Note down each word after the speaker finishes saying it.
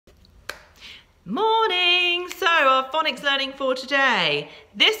Morning! So our phonics learning for today.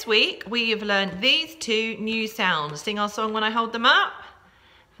 This week we have learned these two new sounds. Sing our song when I hold them up.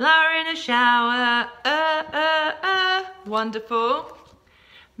 Flower in a shower, wonderful.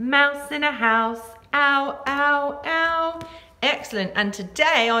 Mouse in a house, ow, ow, ow. Excellent. And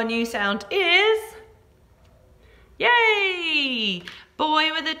today our new sound is, yay!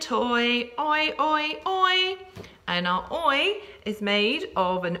 Boy with a toy, oi, oi, oi. And our oi is made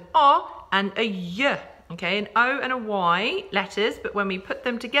of an O and a Y. Okay, an O and a Y letters, but when we put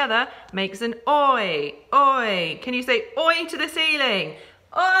them together, makes an oi, oi. Can you say oi to the ceiling?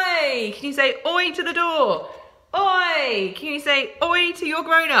 Oi! Can you say oi to the door? Oi! Can you say oi to your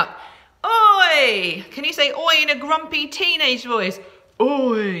grown-up? Oi! Can you say oi in a grumpy teenage voice?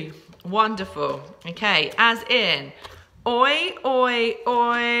 Oi! Wonderful. Okay, as in, oi, oi,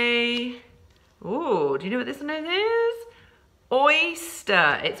 oi. Ooh, do you know what this one is?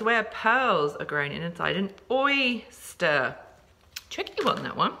 Oyster. It's where pearls are grown inside an oyster. Tricky one,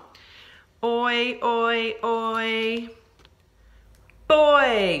 that one. Oi, oi, oi.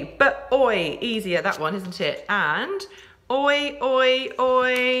 Boy, but oi, easier that one, isn't it? And oi, oi,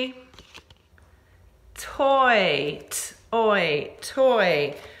 oi. Toy, oi,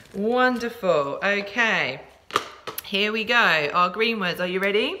 toy. Wonderful. Okay, here we go. Our green words, are you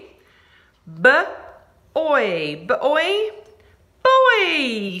ready? B-oi, b-oi,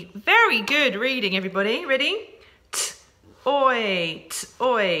 boy. Very good reading, everybody. Ready? T-oi,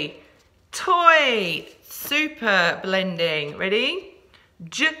 t-oi, toy. Super blending. Ready?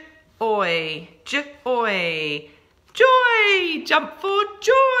 J-oi, j-oi, joy. Jump for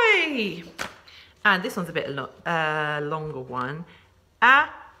joy. And this one's a bit longer one.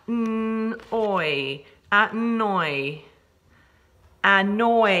 A-n-oi, annoy,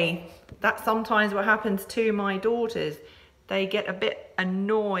 annoy. That's sometimes what happens to my daughters. They get a bit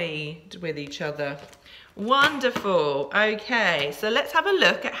annoyed with each other. Wonderful. Okay, so let's have a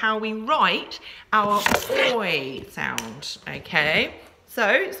look at how we write our oi sound. Okay, so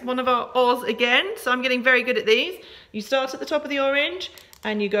it's one of our O's again. So I'm getting very good at these. You start at the top of the orange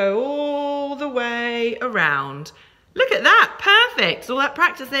and you go all the way around. Look at that, perfect. All that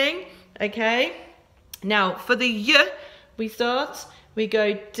practicing. Okay, now for the Y, we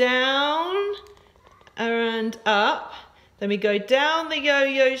go down and up, then we go down the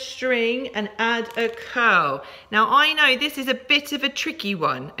yo-yo string and add a curl. Now I know this is a bit of a tricky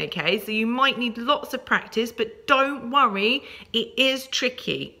one, okay, so you might need lots of practice, but don't worry, it is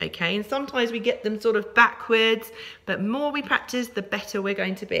tricky, okay, and sometimes we get them sort of backwards, but the more we practice, the better we're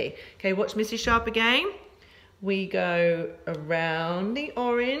going to be. Okay, watch Mrs. Sharp again. We go around the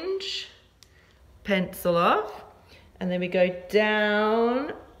orange, pencil off, and then we go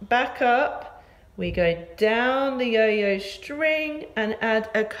down, back up, we go down the yo-yo string and add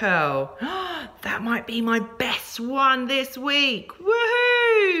a curl. That might be my best one this week.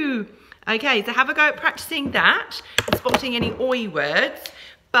 Woohoo! Okay, so have a go at practicing that, and spotting any oi words.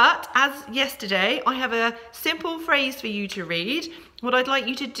 But as yesterday, I have a simple phrase for you to read. What I'd like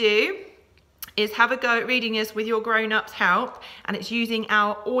you to do is have a go at reading this with your grown-ups' help, and it's using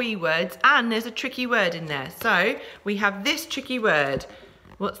our oi words, and there's a tricky word in there. So we have this tricky word.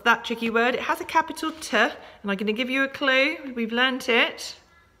 What's that tricky word? It has a capital T, and I'm going to give you a clue. We've learnt it.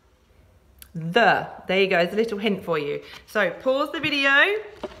 There you go, there's a little hint for you. So pause the video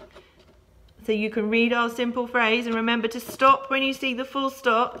so you can read our simple phrase, and remember to stop when you see the full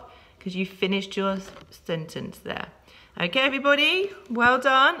stop, because you finished your sentence there. Okay, everybody, well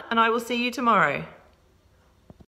done, and I will see you tomorrow.